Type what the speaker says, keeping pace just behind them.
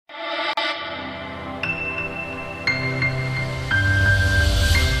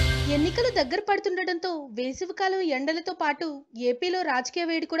ఎన్నికలు దగ్గర పడుతుండటంతో వేసవికాలం ఎండలతో పాటు ఏపీలో రాజకీయ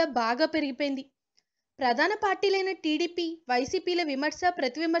వేడి కూడా బాగా పెరిగిపోయింది. ప్రధాన పార్టీలైన టీడీపీ, వైసీపీల విమర్శ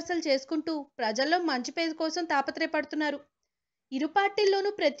ప్రతివిమర్శలు చేసుకుంటూ ప్రజల్లో మంచి పేరు కోసం తాపత్రయపడుతున్నారు. ఇరు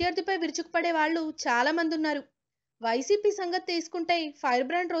పార్టీల్లోనూ ప్రత్యర్థిపై విరుచుకుపడే వాళ్ళు చాలా మంది ఉన్నారు. వైసీపీ సంగతి తీసుకుంటే ఫైర్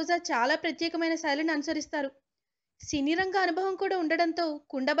బ్రాండ్ రోజా చాలా ప్రత్యేకమైన శైలిని అనుసరిస్తారు. సినీ రంగ అనుభవం కూడా ఉండడంతో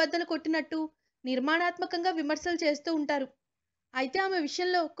కుండబద్దలు కొట్టినట్టు నిర్మాణాత్మకంగా విమర్శలు చేస్తూ ఉంటారు. అయితే ఆమె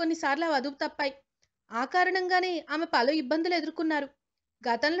విషయంలో కొన్నిసార్లు అదుపు తప్పాయి. ఆ కారణంగానే ఆమె పలు ఇబ్బందులు ఎదుర్కొన్నారు.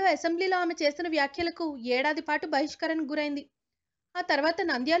 గతంలో అసెంబ్లీలో ఆమె చేసిన వ్యాఖ్యలకు ఏడాది పాటు బహిష్కరణకు గురైంది. ఆ తర్వాత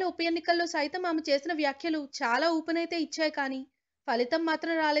నంద్యాల ఉప ఎన్నికల్లో సైతం ఆమె చేసిన వ్యాఖ్యలు చాలా ఊపునైతే ఇచ్చాయి, కానీ ఫలితం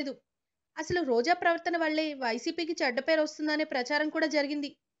మాత్రం రాలేదు. అసలు రోజా ప్రవర్తన వల్లే వైసీపీకి చెడ్డ పేరు వస్తుందనే ప్రచారం కూడా జరిగింది.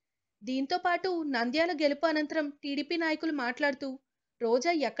 దీంతో పాటు నంద్యాల గెలుపు అనంతరం టీడీపీ నాయకులు మాట్లాడుతూ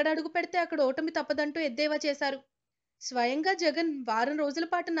రోజా ఎక్కడ అడుగు పెడితే అక్కడ ఓటమి తప్పదంటూ ఎద్దేవా చేశారు. స్వయంగా జగన్ వారం రోజుల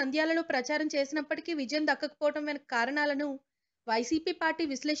పాటు నంద్యాలలో ప్రచారం చేసినప్పటికీ విజయం దక్కకపోవడం వెనక కారణాలను వైసీపీ పార్టీ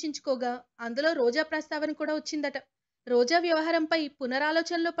విశ్లేషించుకోగా అందులో రోజా ప్రస్తావన కూడా వచ్చిందట. రోజా వ్యవహారంపై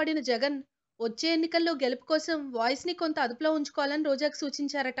పునరాలోచనలో పడిన జగన్ వచ్చే ఎన్నికల్లో గెలుపు కోసం వాయిస్ ని కొంత అదుపులో ఉంచుకోవాలని రోజాకు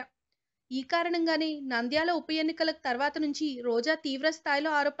సూచించారట. ఈ కారణంగానే నంద్యాల ఉప ఎన్నికల తర్వాత నుంచి రోజా తీవ్ర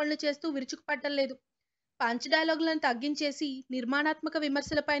స్థాయిలో ఆరోపణలు చేస్తూ విరుచుకుపడటం లేదు. పంచ్ డైలాగులను తగ్గించేసి నిర్మాణాత్మక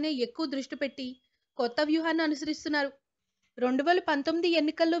విమర్శలపైనే ఎక్కువ దృష్టి పెట్టి కొత్త వ్యూహాన్ని అనుసరిస్తున్నారు. 2019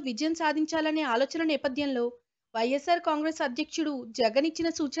 ఎన్నికల్లో విజయం సాధించాలనే ఆలోచన నేపథ్యంలో వైఎస్ఆర్ కాంగ్రెస్ అధ్యక్షుడు జగన్ ఇచ్చిన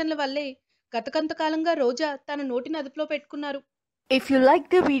సూచనల వల్లే గత కొంతకాలంగా రోజా తన నోటిని అదుపులో పెట్టుకున్నారు. If you like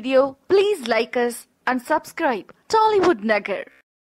the video, please like us and subscribe Tollywood Nagar.